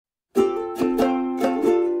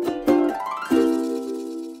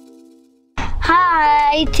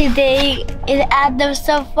day today is at the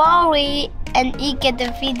safari, and you get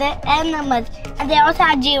to feed the animals. And they also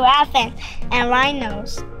have giraffe and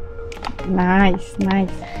rhinos. Nice,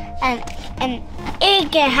 nice. And you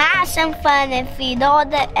can have some fun and feed all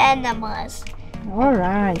the animals. All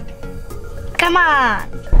right. Come on.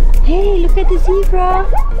 Hey, look at the zebra.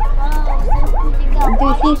 Oh, Do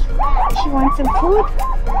you think she wants some food?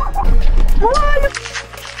 Oh, look.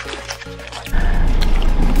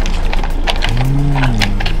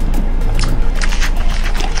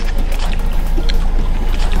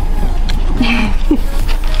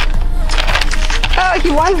 Oh,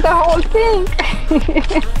 he wants the whole thing.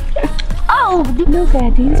 Oh, look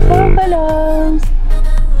at these buffaloes.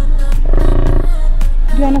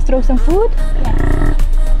 Do you want to throw some food? yeah.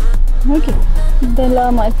 Okay. The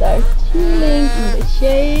llamas are chilling in the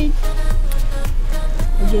shade.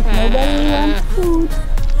 I guess nobody wants food.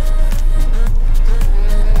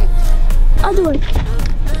 Other one.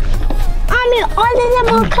 I mean, all of them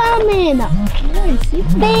are coming. Yeah, I see.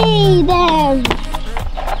 Feed them.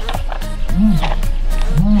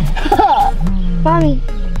 Mommy,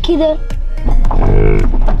 kiddo.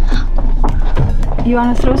 You want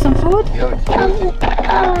to throw some food?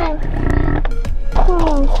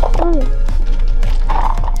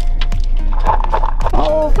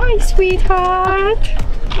 Oh, hi, sweetheart.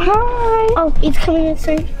 Hi. Oh, it's coming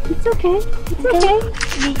inside. It's okay. It's okay.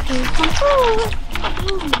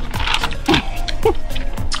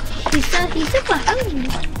 He's super hungry.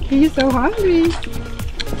 He's so hungry.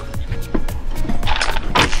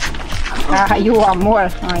 Ah, you want more?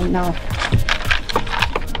 I know.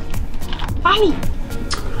 Mommy,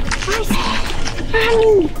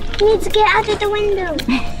 Mommy, you need to get out of the window.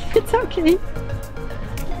 It's okay.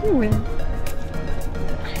 You will.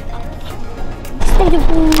 Stay the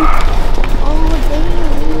food. Oh, damn.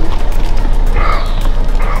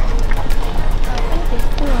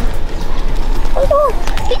 Oh, no.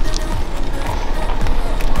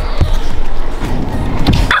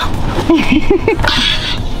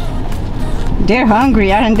 They're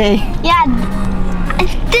hungry, aren't they? Yeah.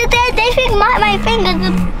 They think my fingers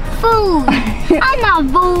are food. I'm not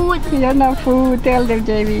food. You're not food. Tell them,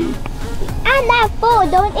 JB. I'm not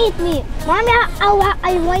food. Don't eat me. Mommy,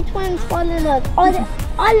 I white ones following us. All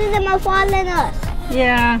of them are following us.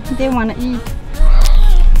 Yeah, they want to eat.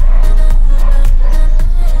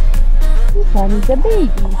 This one is a baby.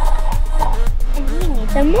 And we need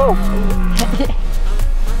some more food.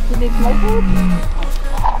 You need more food?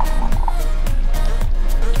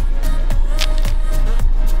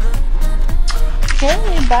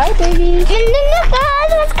 Hey, bye, baby. And then look, the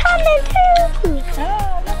other one's coming too. Oh,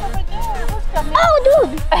 look over there. Who's coming? Oh,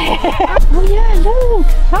 dude. Oh, yeah, look.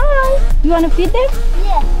 Hi. You want to feed them?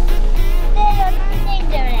 Yeah. They are not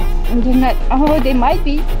dangerous. They're not. Oh, they might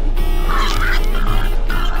be.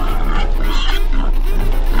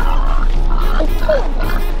 It's cool.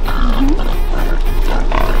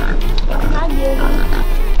 Not good.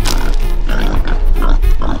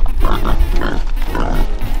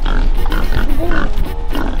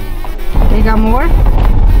 They got more?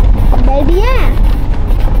 Maybe, yeah.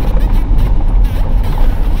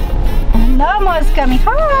 Llama's coming.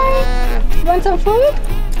 Hi. You want some food?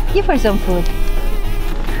 Give her some food.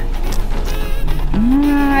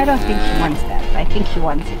 I don't think she wants that. I think she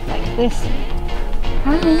wants it like this.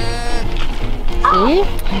 Hi.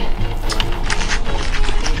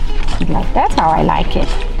 See? Like that's how I like it.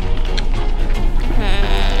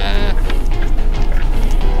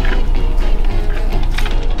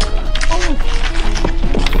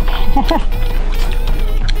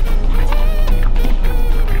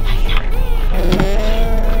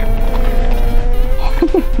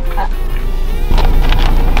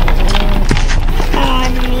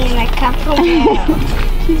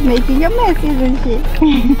 She's making a mess, isn't she?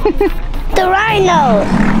 The rhino.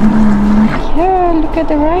 Yeah, look at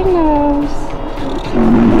the rhinos.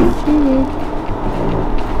 See.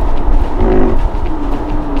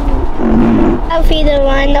 I feed the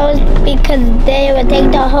rhinos because they will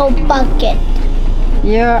take the whole bucket.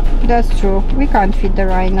 Yeah, that's true. We can't feed the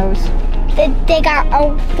rhinos. They got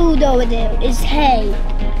our food over there. It's hay.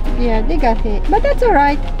 Yeah, they got it. But that's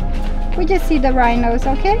alright. We just see the rhinos,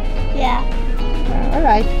 okay? Yeah.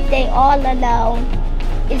 Alright. They all alone.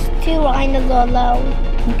 It's 2 rhinos alone.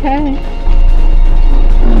 Okay.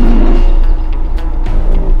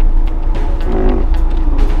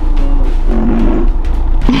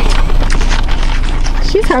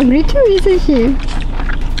 She's hungry too, isn't she?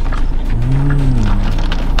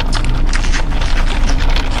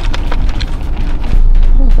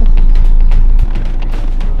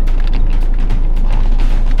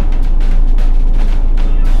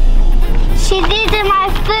 She's eating my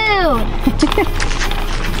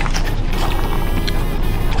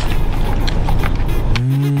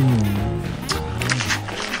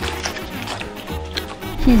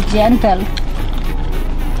She's gentle.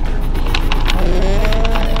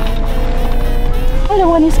 Other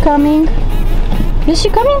one is coming. Is she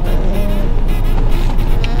coming?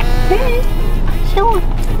 Hey. Sure.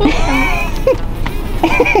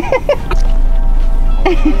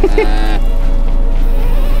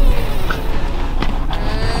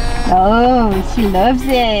 Oh, she loves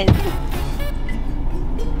it.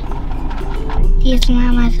 These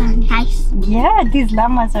llamas are nice. Yeah, these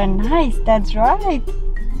llamas are nice. That's right.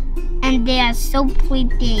 And they are so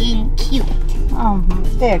pretty and cute.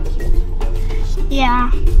 They're cute. Yeah.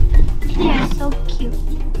 They are so cute.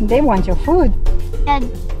 They want your food. And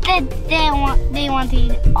they want to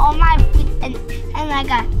eat all my food and I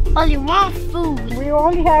got only one food. We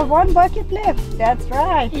only have one bucket left. That's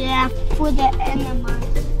right. Yeah, for the animals.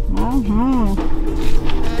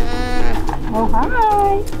 Oh,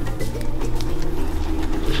 hi.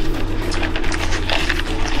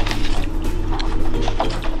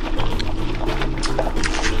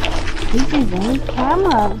 This is a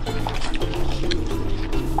camel.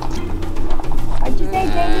 What'd you say,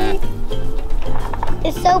 Jamie?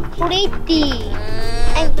 It's so pretty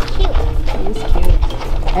and cute. She's cute.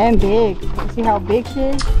 And big. See how big she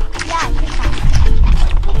is? Yeah,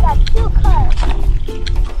 we got two colors.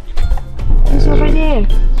 Who's over there?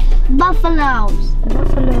 Buffaloes.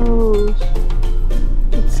 Buffaloes.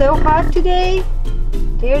 It's so hot today.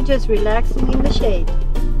 They're just relaxing in the shade.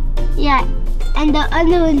 Yeah, and the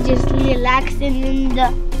other one just relaxing in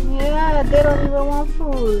the... Yeah, they don't even want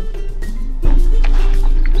food.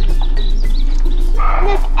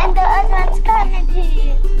 Look, and the other one's coming to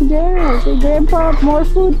you. Yeah, say, Grandpa, more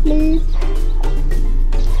food, please.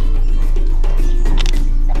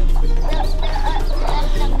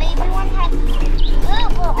 The baby one has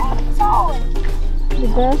blubber on its own.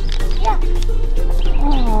 It does? Yeah.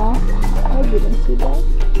 Aww, I didn't see that.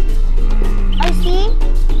 I see.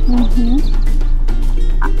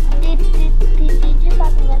 Did you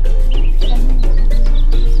talk about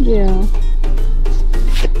Yeah.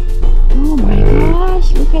 Oh my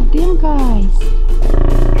gosh, look at them guys.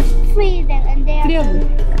 Free them and they are Really?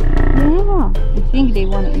 Yeah, I think they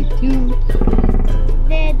want to eat too.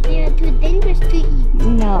 they're too dangerous to eat.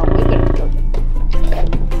 No, we're gonna kill them.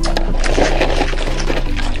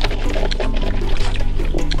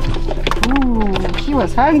 Oh, she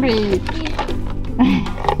was hungry.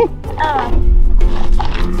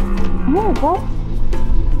 Oh, God.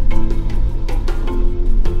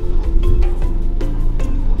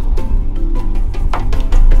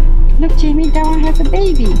 Look, Jamie, that one has a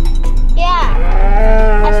baby. Yeah,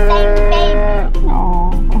 a same baby. Oh,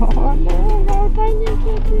 no, how tiny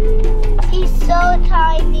it is. He's so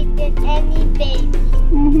tiny than any baby.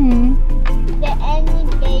 Than any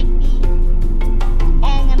baby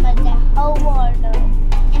animal in the whole world.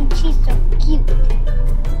 And she's so cute.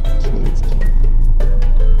 She's cute.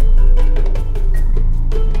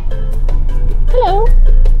 Hello.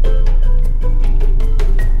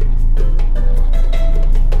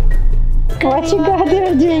 What you got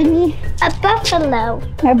there, Jamie? A buffalo.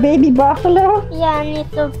 A baby buffalo? Yeah, and he's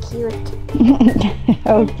so cute.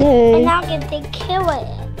 Okay. And now I can take care of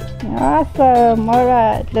it. Awesome. All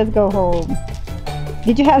right, let's go home.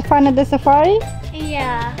 Did you have fun at the safari?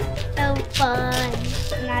 Yeah, so fun.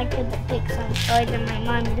 And I could pick some toys and my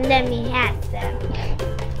mom let me have them.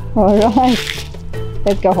 All right.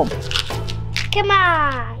 Let's go home. Come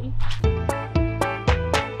on.